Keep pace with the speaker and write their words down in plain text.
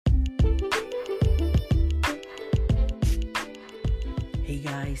Hey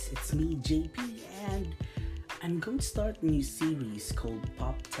guys, it's me JP and I'm going to start a new series called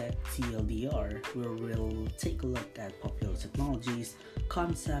Pop Tech TLDR where we'll take a look at popular technologies,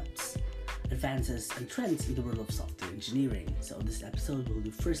 concepts, advances and trends in the world of software engineering. So this episode will be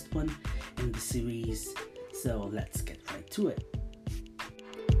the first one in the series, so let's get right to it.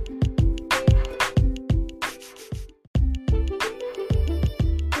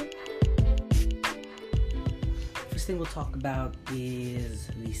 First thing we'll talk about is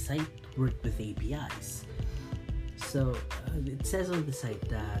the site Work with APIs. So it says on the site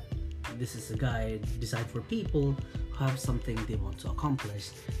that this is a guide designed for people who have something they want to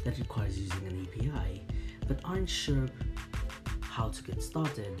accomplish that requires using an API but aren't sure how to get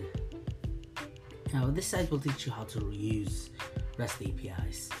started. Now this site will teach you how to use REST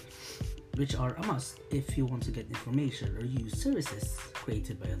APIs, which are a must if you want to get information or use services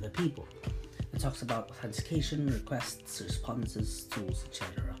created by other people. It talks about authentication, requests, responses, tools,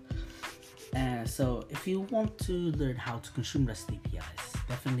 etc. So if you want to learn how to consume REST APIs,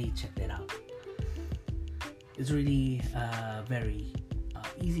 definitely check that out. It's really very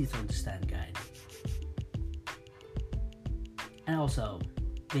easy to understand guide. And also,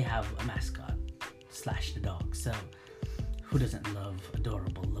 they have a mascot, Slash the dog. So who doesn't love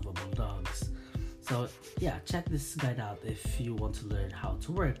adorable, lovable dogs? So yeah, check this guide out if you want to learn how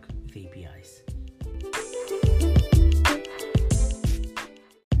to work with APIs.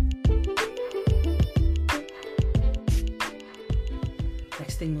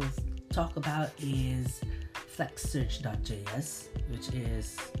 Next thing we'll talk about is flexsearch.js, which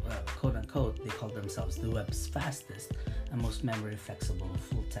is quote unquote, they call themselves the web's fastest and most memory flexible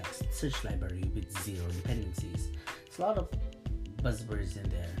full text search library with zero dependencies. It's a lot of buzzwords in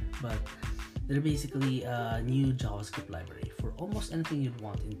there, but they're basically a new JavaScript library for almost anything you'd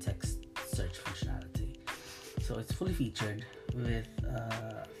want in text search functionality. So it's fully featured with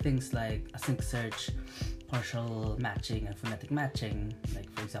things like async search, partial matching, and phonetic matching.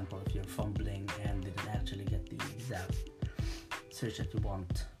 Like for example, if you're fumbling and didn't actually get the exact search that you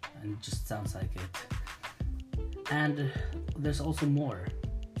want and it just sounds like it. And there's also more.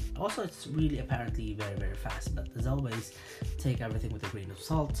 Also, it's really apparently very, very fast, but as always, take everything with a grain of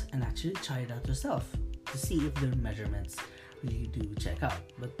salt and actually try it out yourself to see if their measurements really do check out.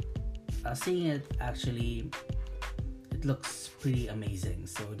 But seeing it actually, it looks pretty amazing,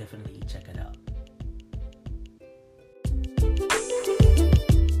 so definitely check it out.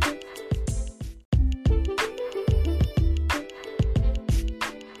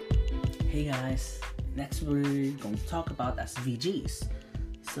 Hey guys, next we're going to talk about SVGs.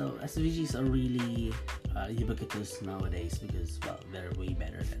 So SVGs are really ubiquitous nowadays because, well, they're way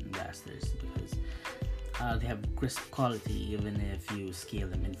better than rasters because they have crisp quality even if you scale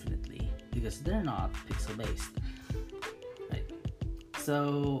them infinitely because they're not pixel based. Right.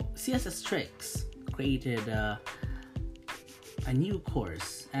 So CSS Tricks created a new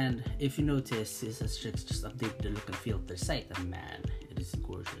course, and if you notice, CSS Tricks just updated the look and feel of their site, and man, it is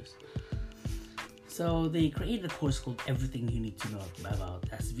gorgeous. So they created a course called Everything You Need to Know About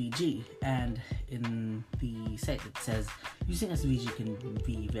SVG, and in the site it says using SVG can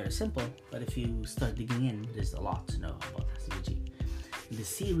be very simple, but if you start digging in, there's a lot to know about SVG. In this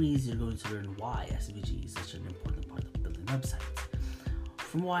series, you're going to learn why SVG is such an important part of building websites,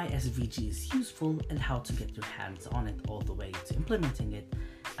 from why SVG is useful and how to get your hands on it all the way to implementing it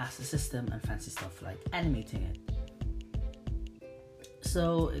as a system and fancy stuff like animating it.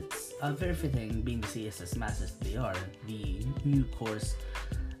 So it's very fitting, being the CSS masters they are. The new course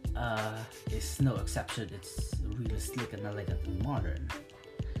is no exception. It's really slick and elegant and modern.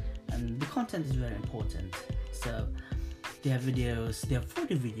 And the content is very important. So they have videos, they have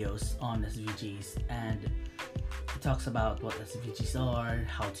 40 videos on SVGs, and it talks about what SVGs are,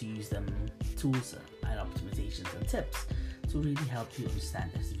 how to use them, tools and optimizations and tips to really help you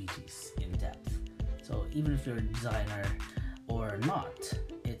understand SVGs in depth. So even if you're a designer or not,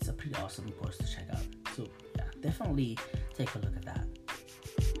 it's a pretty awesome course to check out. So yeah, definitely take a look at that.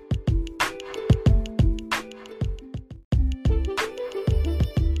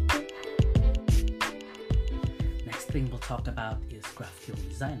 Next thing we'll talk about is GraphQL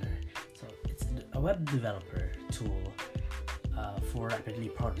Designer. So it's a web developer tool for rapidly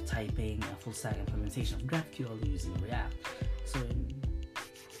prototyping a full stack implementation of GraphQL using React. So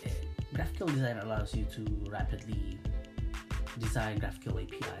GraphQL Designer allows you to rapidly design GraphQL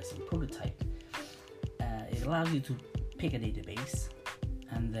APIs and prototype. It allows you to pick a database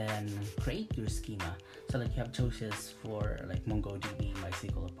and then create your schema. So like you have choices for like MongoDB,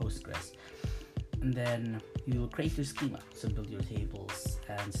 MySQL, or Postgres, and then you will create your schema, so build your tables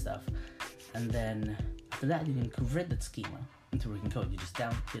and stuff, and then after that you can convert that schema into working code. You just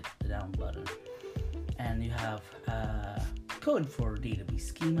hit the down button, and you have code for database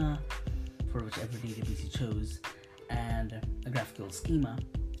schema for whichever database you chose, and a graphical schema,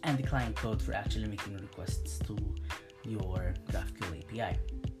 and the client code for actually making requests to your GraphQL API.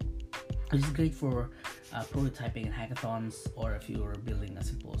 This is great for prototyping and hackathons, or if you're building a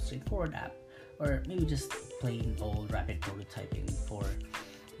simple, straightforward app, or maybe just plain old rapid prototyping for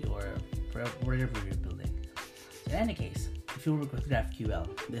whatever you're building. So in any case, if you work with GraphQL,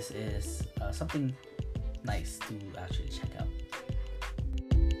 this is something nice to actually check out.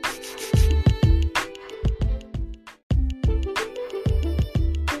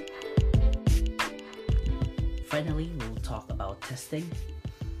 Finally, we'll talk about testing.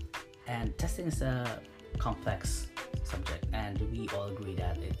 And testing is a complex subject, and we all agree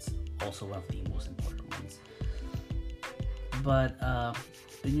that it's also one of the most important ones. But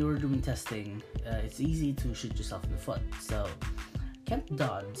when you're doing testing, it's easy to shoot yourself in the foot. So Kent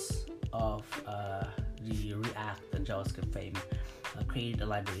Dodds of the React and JavaScript fame created a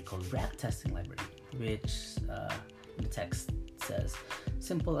library called React Testing Library, which in the text says,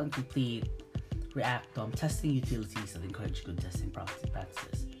 simple and complete React DOM testing utilities that encourage good testing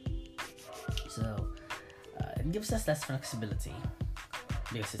practices. So it gives us less flexibility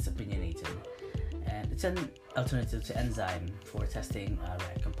because it's opinionated, and it's an alternative to Enzyme for testing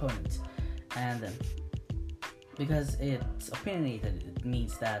React components. And because it's opinionated, it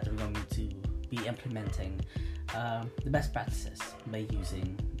means that we're going to be implementing the best practices by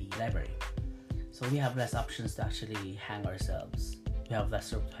using the library. So we have less options to actually hang ourselves. We have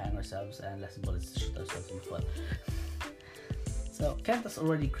less rope to hang ourselves and less bullets to shoot ourselves in the foot. So Kent has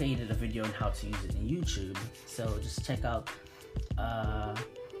already created a video on how to use it in YouTube, so just check out,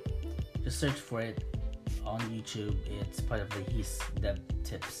 just search for it on YouTube. It's part of the His Dev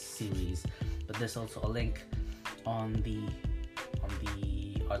Tips series, but there's also a link on the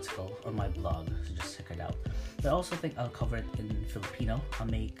article on my blog, so just check it out. But I also think I'll cover it in Filipino. I'll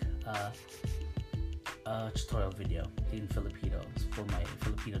make a tutorial video in Filipino for my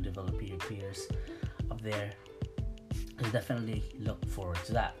Filipino developer peers up there. I definitely look forward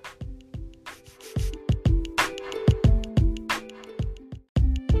to that.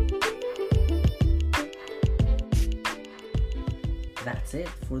 That's it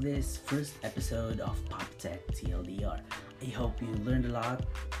for this first episode of Pop Tech TLDR. I hope you learned a lot,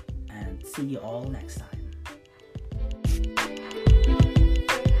 and see you all next time.